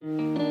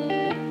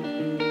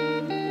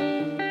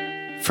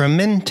From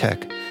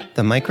MinTech,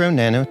 the Micro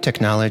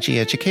Nanotechnology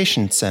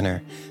Education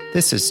Center,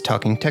 this is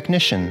Talking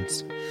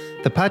Technicians,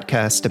 the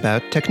podcast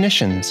about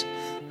technicians,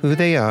 who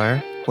they are,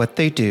 what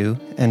they do,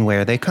 and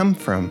where they come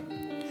from.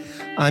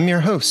 I'm your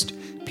host,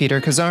 Peter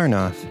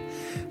Kazarnoff.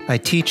 I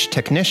teach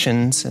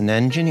technicians and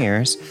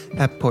engineers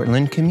at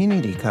Portland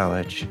Community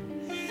College.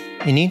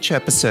 In each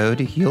episode,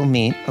 you'll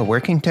meet a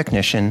working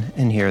technician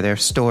and hear their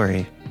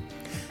story.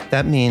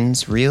 That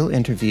means real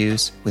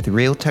interviews with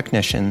real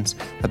technicians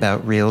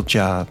about real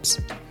jobs.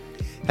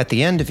 At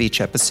the end of each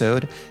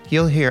episode,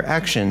 you'll hear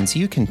actions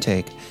you can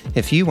take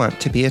if you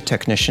want to be a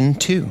technician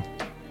too.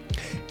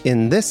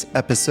 In this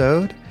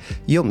episode,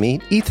 you'll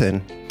meet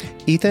Ethan.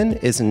 Ethan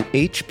is an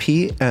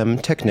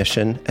HPM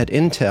technician at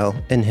Intel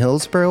in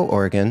Hillsboro,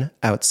 Oregon,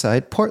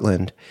 outside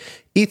Portland.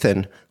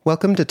 Ethan,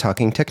 welcome to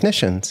Talking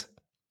Technicians.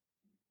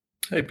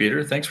 Hey,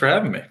 Peter. Thanks for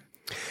having me.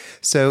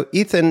 So,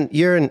 Ethan,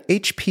 you're an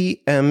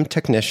HPM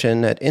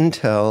technician at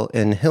Intel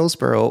in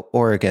Hillsboro,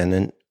 Oregon,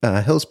 and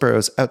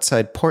Hillsboro's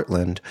outside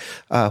Portland.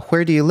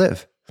 Where do you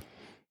live?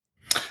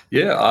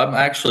 Yeah,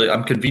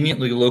 I'm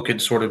conveniently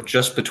located sort of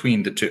just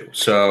between the two.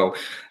 So,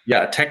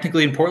 yeah,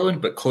 technically in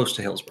Portland, but close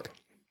to Hillsboro.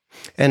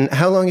 And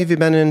how long have you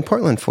been in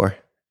Portland for?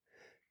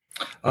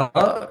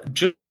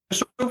 Just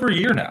over a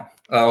year now,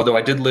 although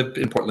I did live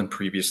in Portland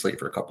previously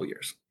for a couple of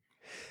years.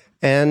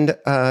 And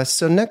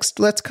so next,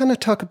 let's kind of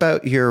talk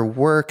about your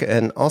work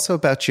and also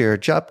about your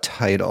job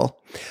title.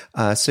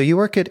 So you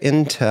work at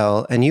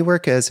Intel and you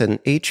work as an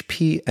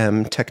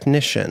HPM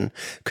technician.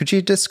 Could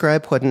you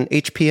describe what an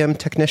HPM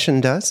technician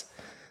does?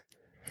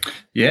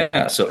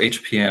 Yeah, so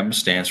HPM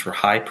stands for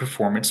High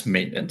Performance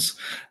Maintenance.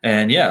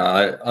 And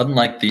yeah,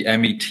 unlike the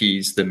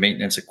METs, the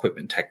maintenance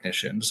equipment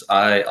technicians,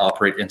 I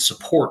operate in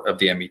support of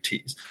the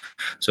METs.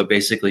 So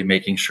basically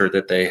making sure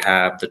that they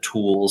have the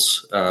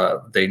tools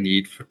they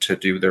need to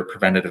do their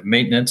preventative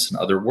maintenance and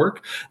other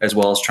work, as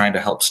well as trying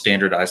to help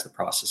standardize the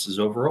processes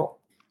overall.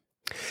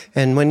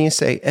 And when you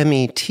say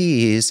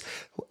METs,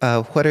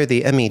 what are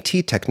the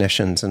MET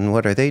technicians and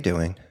what are they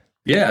doing?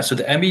 Yeah, so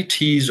the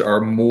METs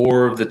are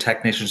more of the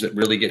technicians that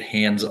really get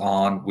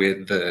hands-on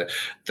with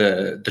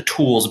the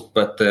tools,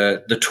 but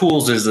the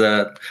tools is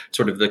a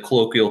sort of the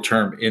colloquial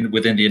term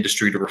within the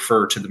industry to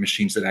refer to the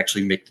machines that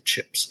actually make the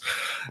chips.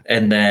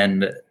 And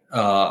then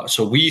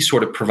so we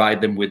sort of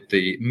provide them with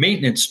the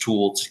maintenance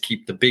tools to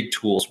keep the big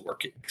tools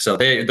working. So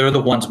they're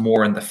the ones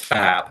more in the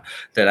fab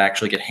that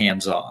actually get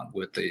hands-on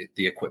with the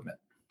equipment.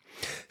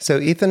 So,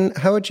 Ethan,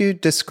 how would you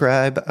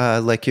describe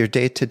like your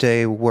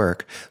day-to-day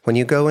work? When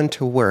you go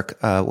into work,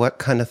 what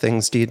kind of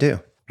things do you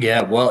do?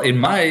 Yeah, well, in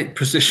my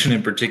position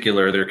in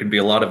particular, there can be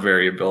a lot of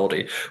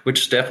variability,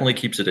 which definitely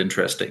keeps it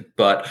interesting.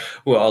 But,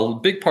 well, a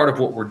big part of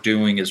what we're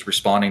doing is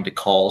responding to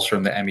calls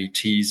from the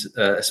METs,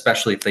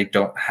 especially if they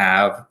don't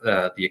have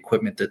the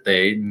equipment that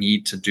they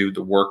need to do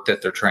the work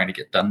that they're trying to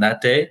get done that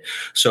day.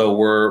 So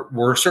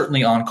we're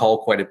certainly on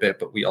call quite a bit,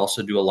 but we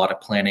also do a lot of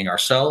planning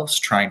ourselves,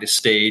 trying to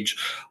stage.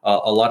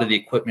 A lot of the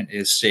equipment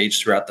is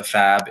staged throughout the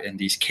fab in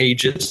these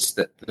cages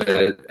that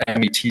the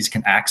METs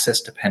can access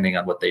depending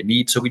on what they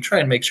need. So we try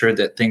and make sure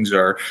that things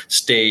are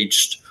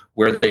staged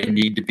where they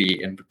need to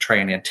be and try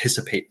and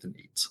anticipate the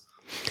needs.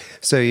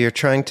 So you're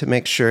trying to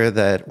make sure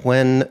that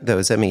when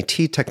those MET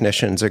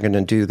technicians are going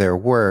to do their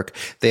work,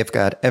 they've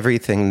got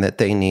everything that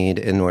they need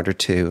in order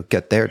to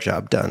get their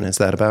job done. Is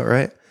that about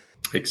right?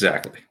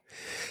 Exactly.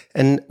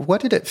 And what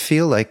did it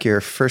feel like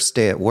your first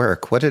day at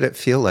work? What did it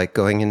feel like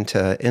going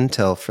into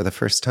Intel for the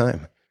first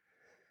time?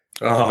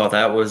 Oh,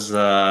 that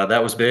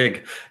was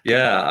big.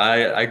 Yeah,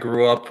 I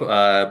grew up,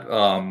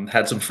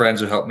 had some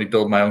friends who helped me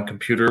build my own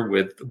computer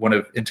with one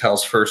of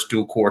Intel's first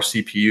dual-core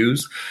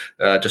CPUs,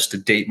 just to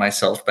date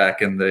myself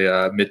back in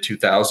the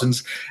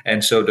mid-2000s.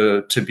 And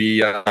so to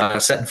be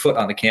setting foot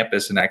on the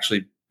campus and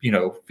actually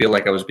feel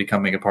like I was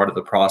becoming a part of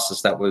the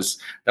process, that was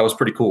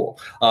pretty cool.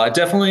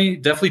 Definitely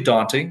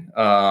daunting.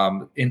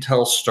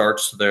 Intel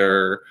starts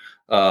their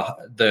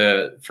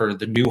for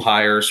the new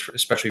hires,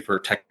 especially for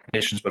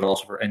technicians, but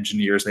also for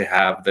engineers, they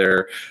have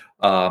their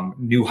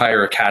new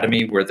hire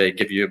academy where they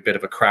give you a bit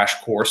of a crash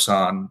course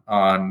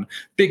on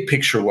big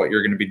picture what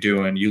you're going to be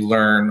doing. You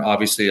learn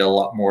obviously a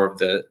lot more of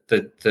the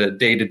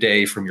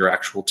day-to-day from your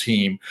actual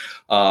team.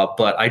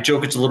 But I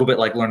joke it's a little bit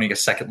like learning a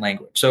second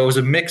language. So it was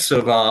a mix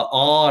of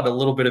awe and a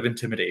little bit of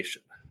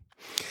intimidation.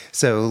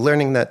 So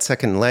learning that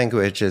second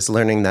language is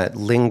learning that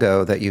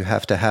lingo that you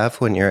have to have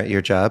when you're at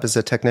your job as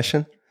a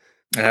technician?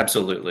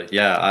 Absolutely.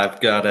 Yeah. I've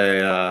got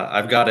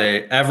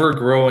a ever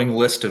growing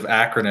list of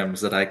acronyms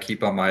that I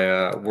keep on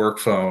my work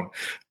phone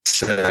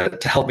to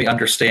help me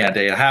understand.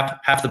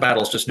 Half the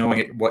battle is just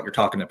knowing what you're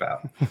talking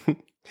about.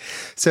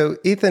 So,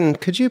 Ethan,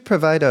 could you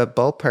provide a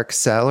ballpark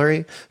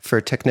salary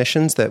for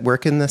technicians that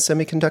work in the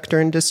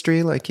semiconductor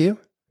industry like you?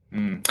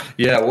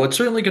 Yeah, well, it's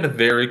certainly going to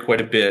vary quite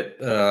a bit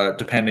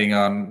depending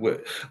on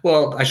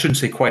well, I shouldn't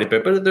say quite a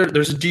bit, but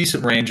there's a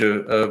decent range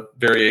of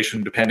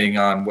variation depending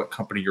on what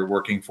company you're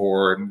working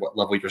for and what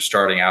level you're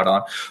starting out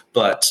on.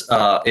 But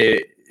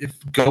if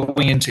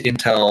going into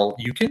Intel,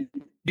 you can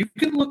you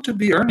can look to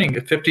be earning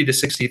 50 to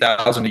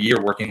 60,000 a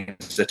year working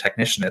as a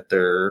technician at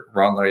their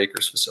Ron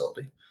Acres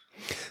facility.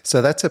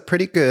 So that's a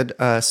pretty good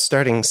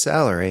starting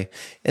salary.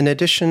 In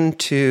addition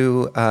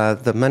to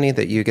the money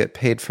that you get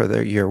paid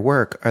for your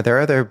work, are there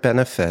other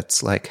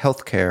benefits like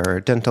healthcare or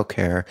dental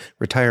care,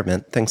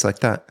 retirement, things like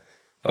that?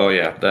 Oh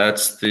yeah,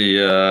 that's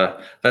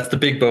the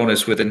big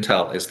bonus with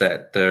Intel is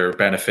that their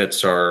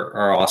benefits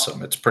are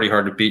awesome. It's pretty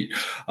hard to beat.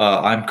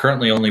 I'm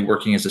currently only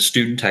working as a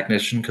student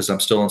technician because I'm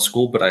still in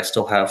school, but I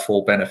still have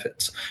full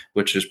benefits,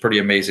 which is pretty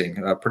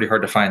amazing. Pretty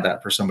hard to find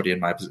that for somebody in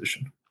my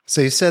position.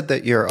 So you said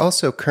that you're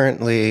also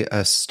currently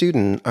a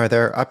student. Are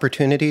there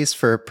opportunities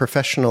for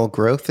professional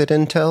growth at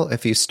Intel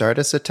if you start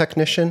as a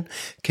technician?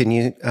 Can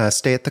you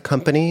stay at the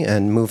company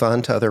and move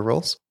on to other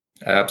roles?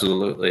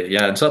 Absolutely.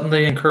 Yeah. And something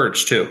they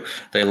encourage too.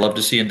 They love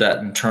to see that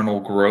internal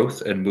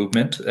growth and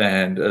movement.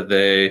 And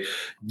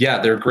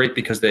they're great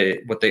because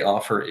what they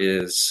offer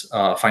is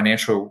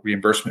financial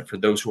reimbursement for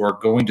those who are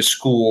going to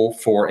school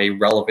for a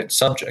relevant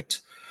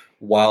subject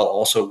while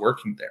also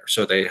working there.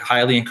 So they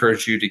highly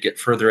encourage you to get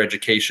further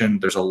education.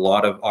 There's a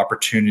lot of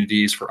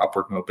opportunities for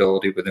upward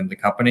mobility within the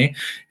company.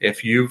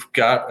 If you've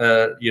got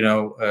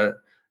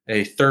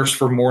a thirst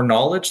for more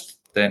knowledge,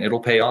 then it'll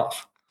pay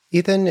off.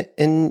 Ethan,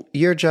 in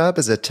your job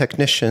as a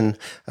technician,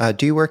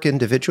 do you work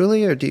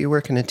individually or do you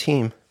work in a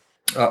team?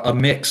 A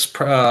mix.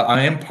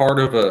 I am part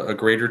of a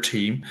greater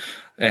team,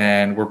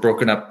 and we're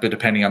broken up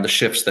depending on the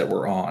shifts that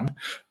we're on.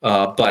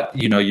 But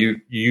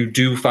you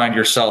do find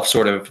yourself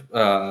sort of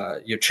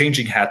you're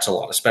changing hats a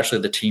lot, especially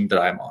the team that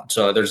I'm on.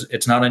 So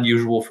it's not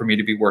unusual for me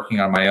to be working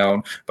on my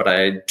own, but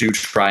I do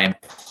try and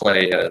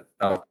play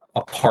a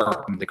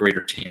part in the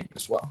greater team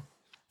as well.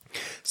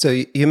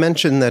 So you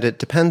mentioned that it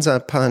depends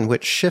upon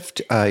which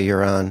shift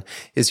you're on.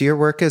 Is your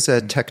work as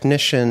a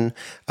technician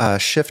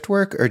shift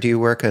work, or do you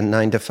work a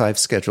 9-to-5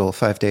 schedule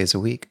 5 days a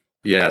week?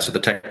 Yeah, so the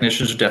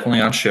technicians are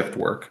definitely on shift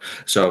work.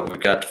 So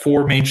we've got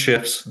 4 main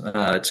shifts.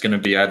 It's going to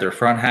be either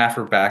front half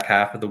or back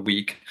half of the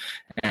week.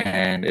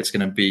 And it's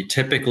going to be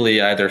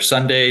typically either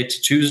Sunday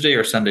to Tuesday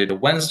or Sunday to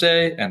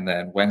Wednesday, and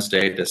then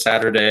Wednesday to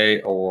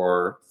Saturday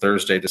or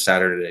Thursday to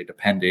Saturday,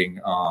 depending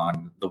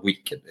on the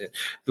week.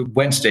 The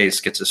Wednesdays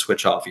gets a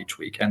switch off each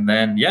week. And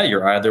then,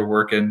 you're either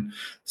working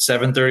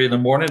 7:30 in the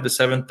morning to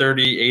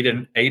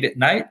 7:30, 8 at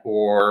night,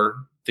 or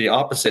the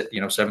opposite,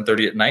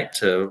 7:30 at night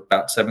to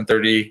about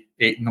 7:30,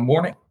 8 in the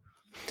morning.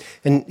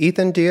 And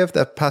Ethan, do you have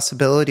the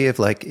possibility of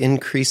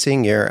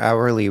increasing your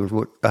hourly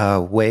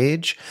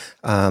wage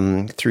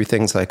through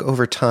things like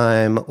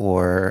overtime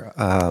or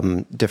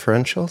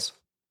differentials?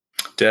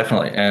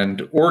 Definitely.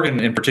 And Oregon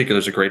in particular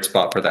is a great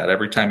spot for that.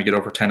 Every time you get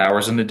over 10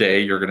 hours in a day,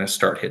 you're going to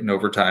start hitting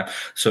overtime.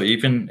 So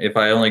even if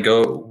I only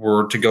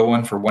were to go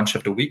in for 1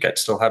 shift a week, I'd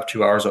still have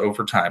 2 hours of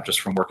overtime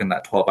just from working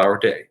that 12-hour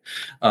day.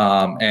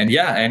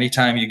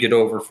 Anytime you get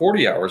over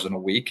 40 hours in a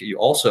week, you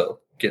also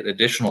get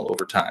additional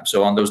overtime.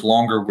 So on those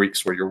longer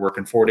weeks where you're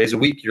working 4 days a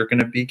week, you're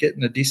going to be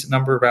getting a decent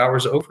number of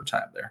hours of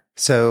overtime there.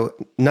 So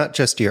not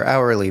just your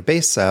hourly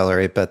base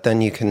salary, but then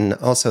you can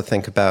also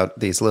think about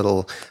these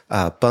little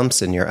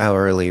bumps in your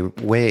hourly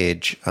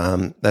wage.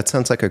 That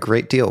sounds like a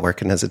great deal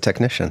working as a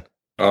technician.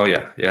 Oh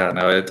yeah. Yeah.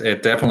 No,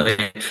 it definitely,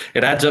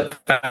 it adds up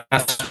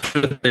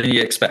faster than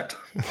you expect.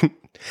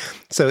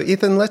 So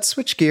Ethan, let's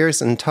switch gears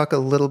and talk a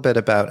little bit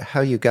about how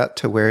you got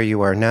to where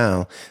you are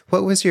now.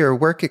 What was your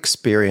work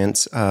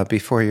experience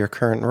before your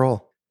current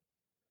role?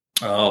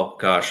 Oh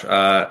gosh,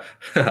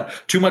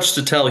 too much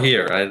to tell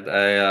here.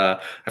 I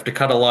have to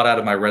cut a lot out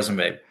of my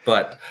resume,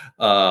 but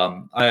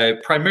I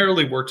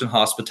primarily worked in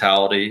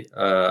hospitality.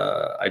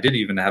 I did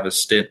even have a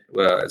stint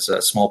as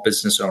a small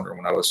business owner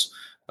when I was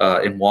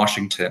in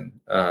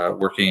Washington,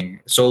 working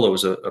solo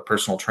as a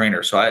personal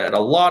trainer. So I had a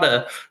lot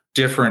of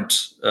different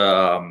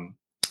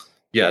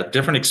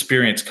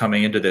experience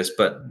coming into this,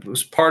 but it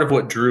was part of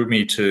what drew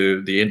me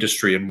to the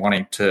industry and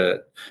wanting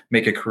to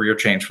make a career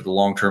change for the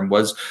long term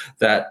was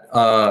that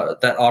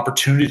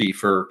opportunity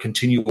for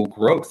continual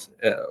growth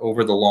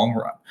over the long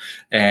run.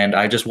 And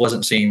I just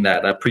wasn't seeing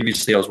that.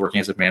 Previously, I was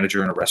working as a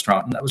manager in a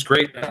restaurant, and that was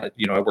great. I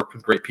worked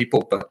with great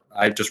people, but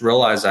I just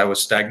realized I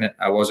was stagnant.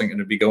 I wasn't going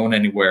to be going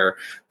anywhere.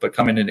 But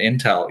coming into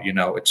Intel,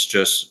 it's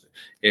just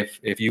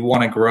if you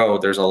want to grow,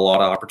 there's a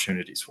lot of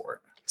opportunities for it.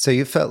 So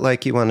you felt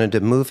like you wanted to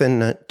move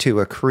into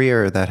a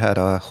career that had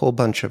a whole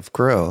bunch of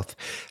growth.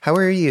 How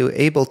were you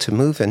able to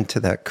move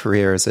into that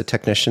career as a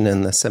technician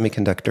in the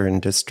semiconductor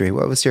industry?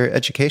 What was your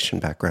education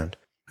background?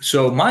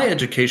 So my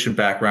education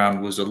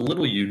background was a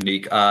little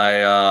unique.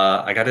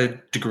 I got a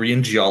degree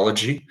in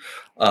geology,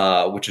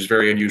 which is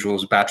very unusual. It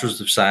was a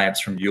bachelor's of science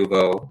from U of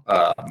O.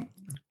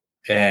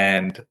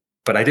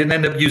 But I didn't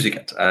end up using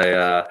it.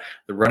 The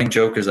running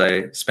joke is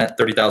I spent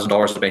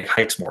 $30,000 to make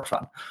hikes more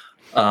fun.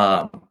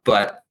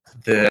 But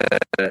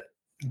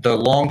the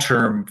long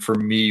term for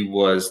me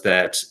was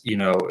that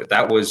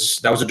that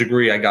was a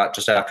degree I got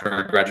just after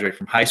I graduated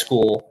from high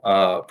school,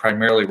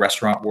 primarily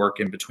restaurant work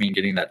in between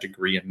getting that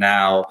degree, and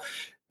now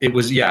it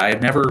was I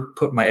had never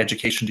put my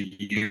education to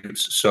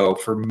use. So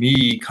for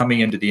me coming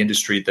into the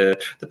industry, the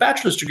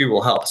bachelor's degree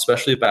will help,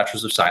 especially a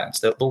bachelor's of science.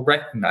 They'll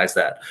recognize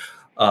that.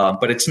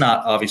 but it's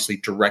not obviously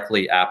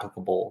directly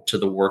applicable to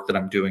the work that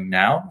I'm doing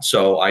now.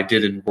 So I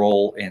did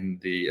enroll in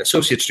the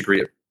associate's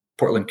degree at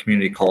Portland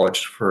Community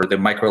College for the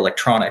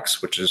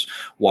microelectronics, which is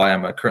why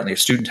I'm currently a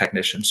student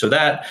technician. So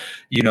that,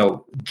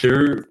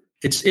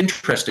 it's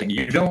interesting.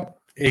 You don't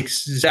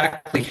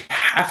exactly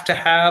have to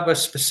have a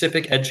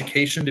specific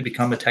education to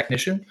become a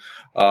technician.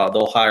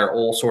 They'll hire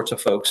all sorts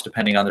of folks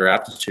depending on their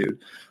aptitude,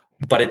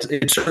 but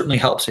it certainly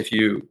helps if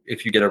you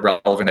get a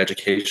relevant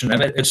education,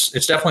 and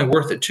it's definitely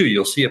worth it too.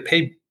 You'll see a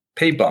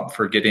pay bump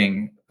for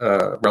getting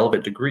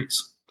relevant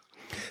degrees.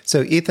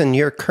 So, Ethan,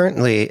 you're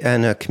currently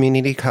in a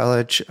community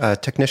college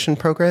technician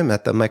program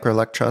at the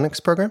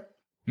microelectronics program?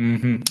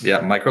 Mm-hmm. Yeah,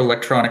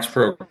 microelectronics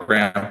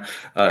program,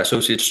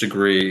 associate's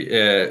degree.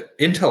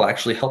 Intel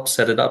actually helped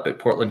set it up at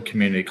Portland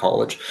Community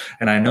College.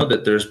 And I know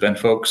that there's been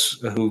folks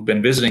who've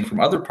been visiting from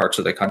other parts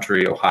of the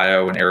country,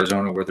 Ohio and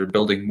Arizona, where they're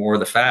building more of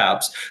the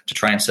fabs to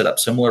try and set up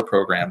similar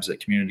programs at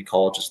community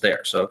colleges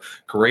there. So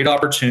great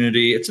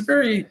opportunity. It's a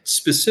very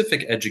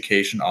specific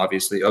education,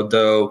 obviously,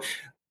 although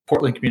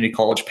Portland Community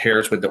College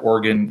pairs with the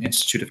Oregon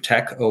Institute of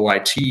Tech,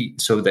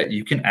 OIT, so that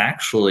you can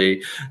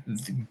actually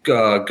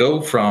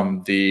go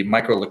from the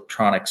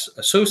microelectronics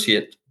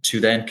associate to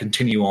then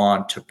continue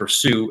on to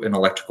pursue an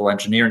electrical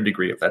engineering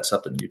degree if that's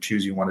something you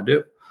choose you want to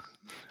do,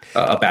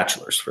 a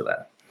bachelor's for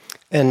that.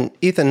 And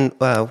Ethan,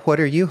 what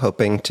are you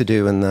hoping to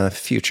do in the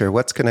future?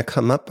 What's going to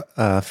come up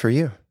for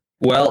you?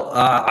 Well,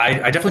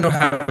 I definitely don't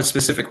have a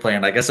specific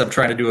plan. I guess I'm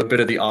trying to do a bit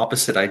of the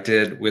opposite I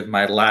did with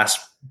my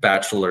last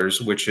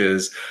bachelor's, which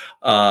is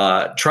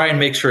try and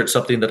make sure it's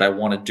something that I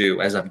want to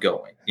do as I'm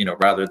going,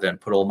 rather than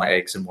put all my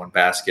eggs in one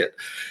basket.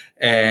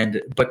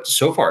 But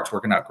so far it's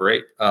working out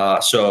great.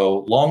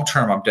 So long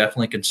term, I'm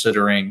definitely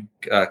considering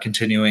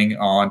continuing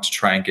on to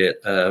try and get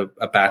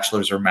a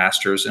bachelor's or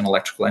master's in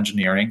electrical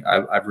engineering.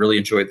 I've really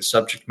enjoyed the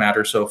subject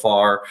matter so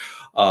far.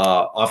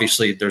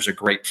 Obviously, there's a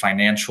great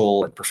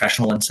financial and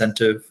professional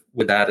incentive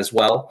with that as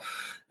well,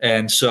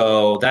 and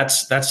so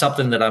that's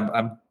something that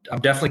I'm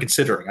definitely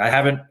considering. I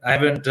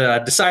haven't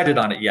decided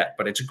on it yet,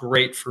 but it's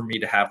great for me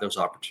to have those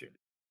opportunities.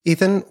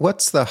 Ethan,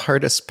 what's the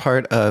hardest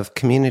part of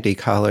community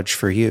college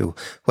for you?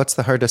 What's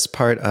the hardest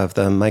part of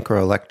the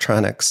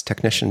microelectronics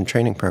technician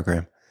training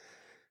program?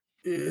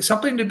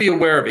 Something to be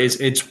aware of is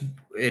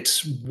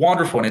it's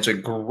wonderful and it's a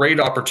great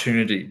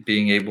opportunity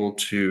being able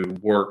to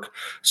work.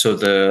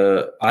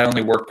 So I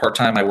only work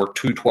part-time. I work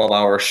 2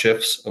 12-hour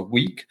shifts a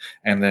week,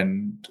 and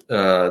then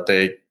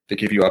they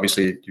give you,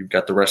 obviously you've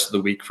got the rest of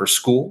the week for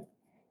school.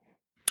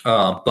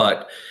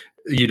 But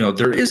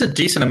there is a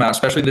decent amount,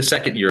 especially the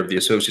second year of the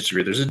associate's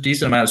degree, there's a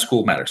decent amount of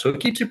school matter. So it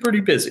keeps you pretty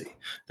busy.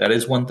 That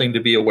is one thing to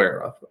be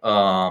aware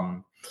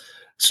of.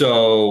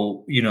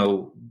 So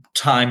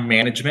time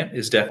management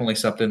is definitely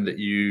something that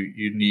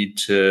you need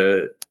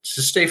to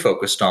stay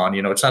focused on.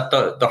 It's not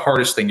the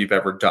hardest thing you've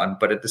ever done,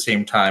 but at the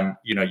same time,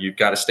 you've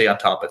got to stay on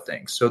top of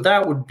things. So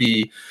that would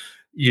be,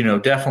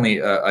 definitely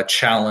a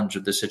challenge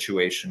of the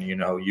situation.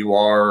 You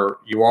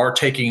are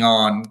taking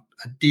on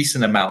a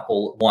decent amount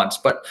all at once,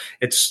 but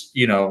it's,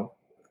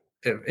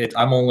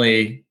 I'm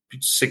only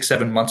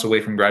 6-7 months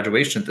away from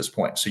graduation at this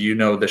point. So,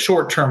 the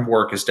short-term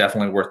work is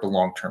definitely worth the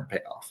long-term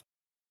payoff.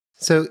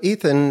 So,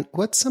 Ethan,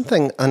 what's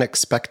something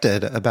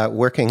unexpected about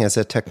working as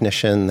a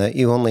technician that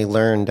you only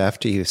learned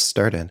after you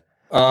started?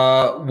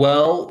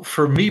 Well,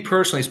 for me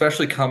personally,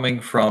 especially coming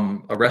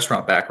from a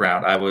restaurant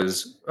background, I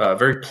was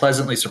very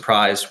pleasantly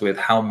surprised with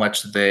how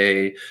much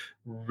they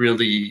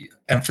really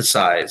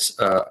emphasize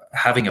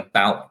having a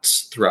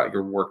balance throughout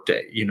your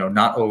workday,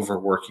 not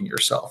overworking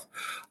yourself.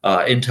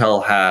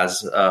 Intel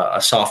has a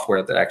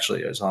software that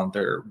actually is on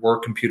their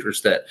work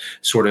computers that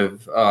sort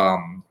of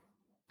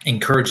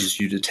encourages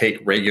you to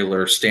take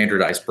regular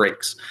standardized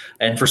breaks.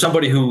 And for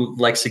somebody who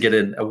likes to get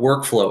in a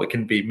workflow, it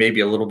can be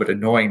maybe a little bit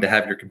annoying to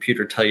have your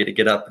computer tell you to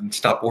get up and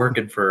stop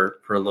working for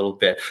a little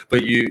bit.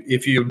 But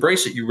if you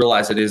embrace it, you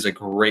realize it is a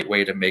great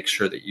way to make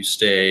sure that you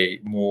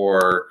stay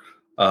more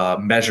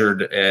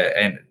measured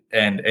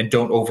and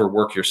don't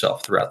overwork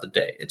yourself throughout the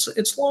day.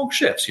 It's long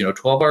shifts,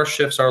 12-hour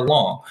shifts are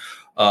long.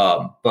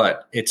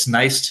 But it's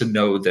nice to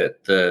know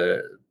that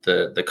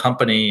the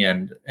company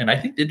and I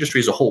think the industry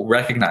as a whole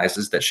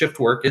recognizes that shift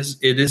work is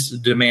a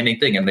demanding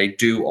thing, and they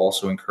do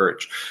also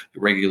encourage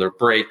regular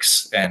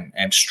breaks and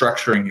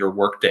structuring your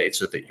workday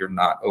so that you're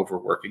not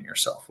overworking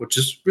yourself, which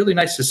is really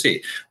nice to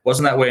see.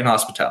 Wasn't that way in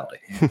hospitality.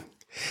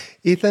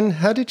 Ethan,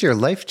 how did your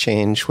life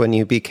change when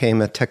you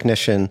became a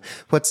technician?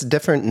 What's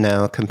different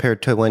now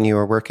compared to when you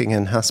were working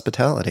in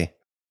hospitality?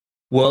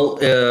 Well,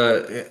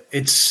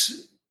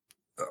 it's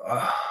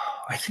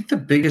I think the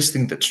biggest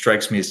thing that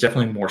strikes me is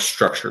definitely more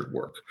structured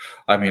work.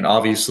 I mean,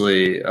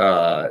 obviously,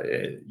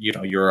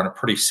 you're on a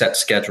pretty set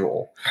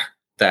schedule.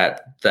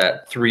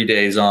 That 3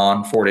 days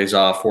on, 4 days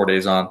off, 4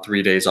 days on,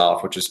 3 days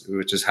off, which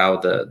is how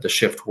the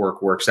shift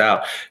work works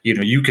out.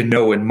 You can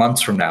know in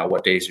months from now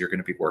what days you're going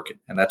to be working,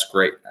 and that's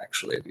great.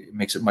 Actually, it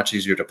makes it much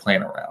easier to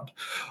plan around.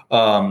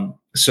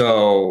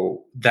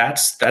 So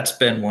that's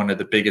been one of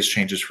the biggest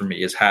changes for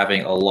me, is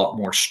having a lot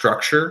more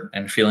structure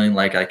and feeling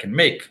like I can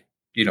make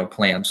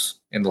plans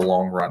in the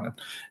long run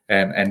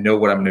and know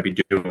what I'm going to be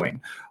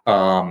doing.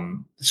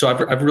 So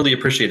I've really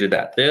appreciated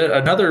that.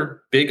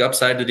 Another big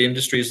upside to the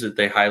industry is that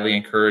they highly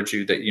encourage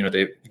you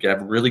that, they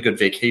have really good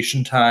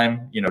vacation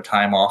time,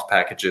 time off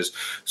packages.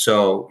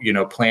 So,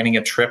 planning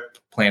a trip,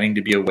 planning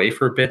to be away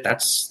for a bit,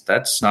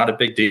 that's not a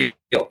big deal.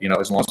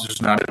 As long as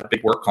there's not a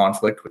big work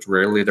conflict, which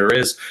rarely there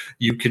is,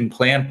 you can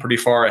plan pretty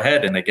far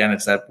ahead. And again,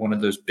 it's that one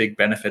of those big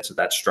benefits of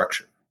that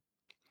structure.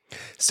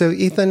 So,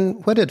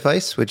 Ethan, what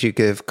advice would you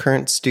give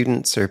current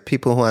students or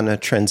people who want to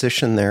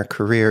transition their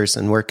careers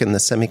and work in the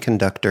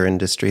semiconductor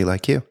industry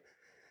like you?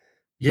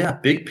 Yeah,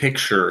 big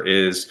picture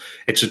is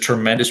it's a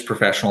tremendous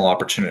professional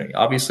opportunity.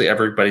 Obviously,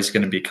 everybody's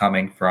going to be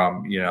coming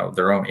from,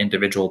 their own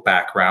individual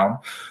background.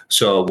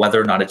 So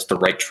whether or not it's the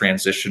right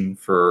transition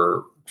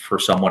for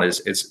someone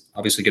is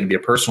obviously going to be a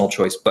personal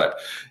choice. But,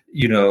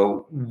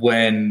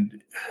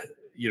 when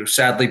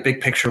sadly,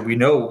 big picture, we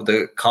know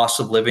the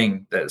cost of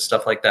living,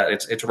 stuff like that,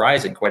 it's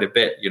rising quite a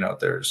bit.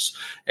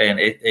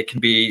 It can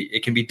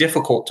be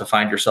difficult to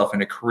find yourself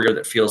in a career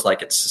that feels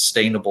like it's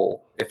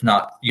sustainable, if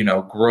not,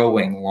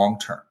 growing long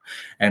term.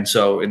 And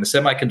so in the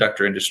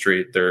semiconductor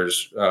industry,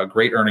 there's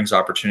great earnings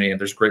opportunity and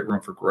there's great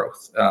room for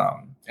growth.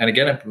 And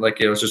again,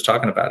 like I was just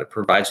talking about, it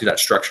provides you that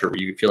structure where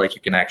you feel like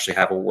you can actually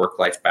have a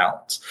work-life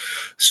balance.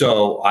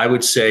 So I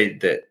would say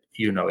that,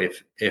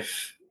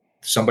 if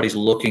somebody's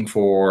looking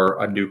for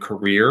a new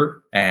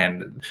career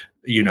and,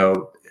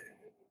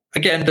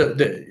 again,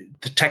 the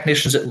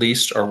technicians at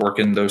least are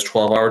working those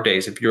 12-hour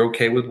days. If you're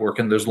okay with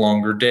working those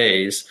longer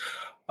days,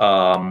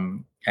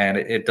 and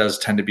it does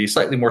tend to be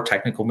slightly more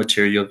technical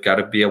material, you've got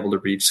to be able to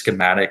read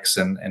schematics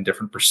and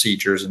different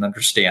procedures and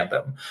understand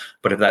them.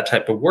 But if that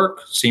type of work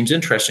seems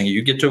interesting,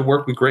 you get to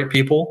work with great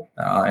people,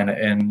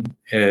 and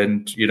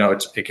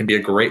it can be a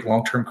great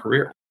long-term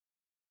career.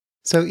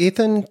 So,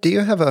 Ethan, do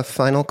you have a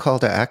final call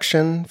to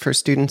action for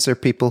students or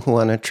people who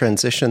want to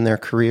transition their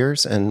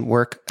careers and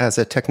work as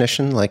a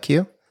technician like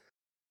you?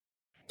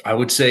 I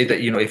would say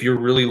that, if you're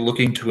really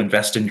looking to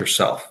invest in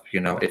yourself,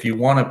 if you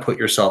want to put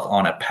yourself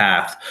on a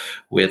path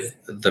with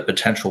the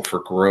potential for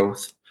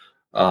growth,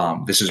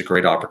 this is a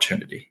great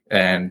opportunity.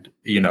 And,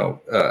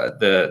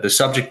 the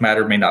subject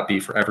matter may not be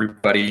for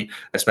everybody,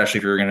 especially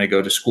if you're going to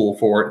go to school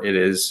for it. It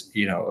is,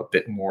 a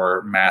bit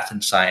more math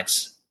and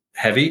science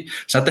heavy.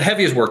 It's not the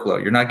heaviest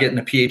workload. You're not getting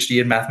a PhD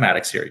in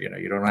mathematics here.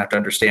 You don't have to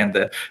understand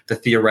the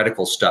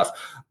theoretical stuff.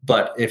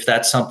 But if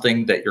that's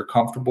something that you're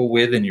comfortable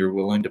with and you're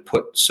willing to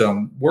put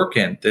some work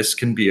in, this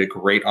can be a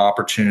great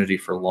opportunity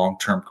for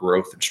long-term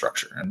growth and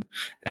structure.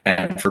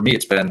 And for me,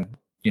 it's been,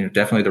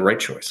 definitely the right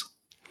choice.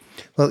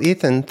 Well,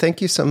 Ethan,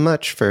 thank you so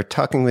much for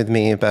talking with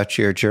me about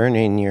your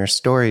journey and your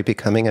story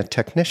becoming a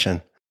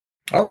technician.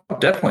 Oh,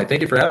 definitely.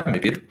 Thank you for having me,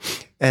 Peter.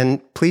 And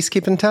please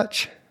keep in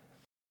touch.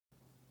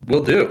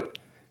 Will do.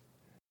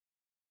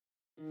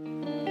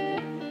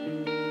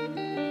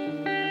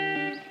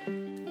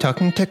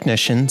 Talking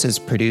Technicians is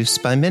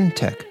produced by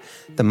Mintech,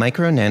 the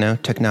Micro-Nano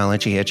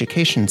Technology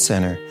Education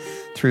Center,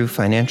 through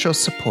financial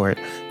support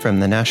from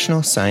the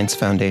National Science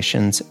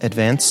Foundation's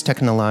Advanced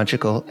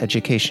Technological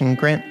Education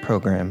Grant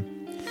Program.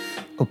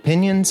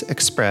 Opinions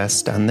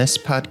expressed on this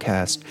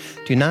podcast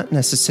do not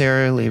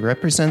necessarily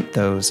represent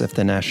those of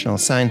the National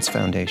Science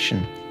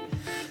Foundation.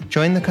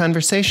 Join the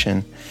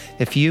conversation.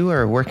 If you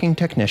are a working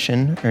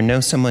technician or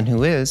know someone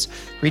who is,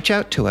 reach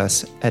out to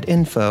us at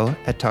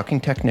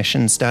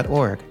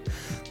info@talkingtechnicians.org.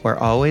 We're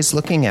always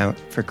looking out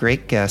for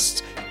great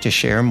guests to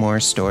share more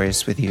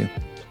stories with you.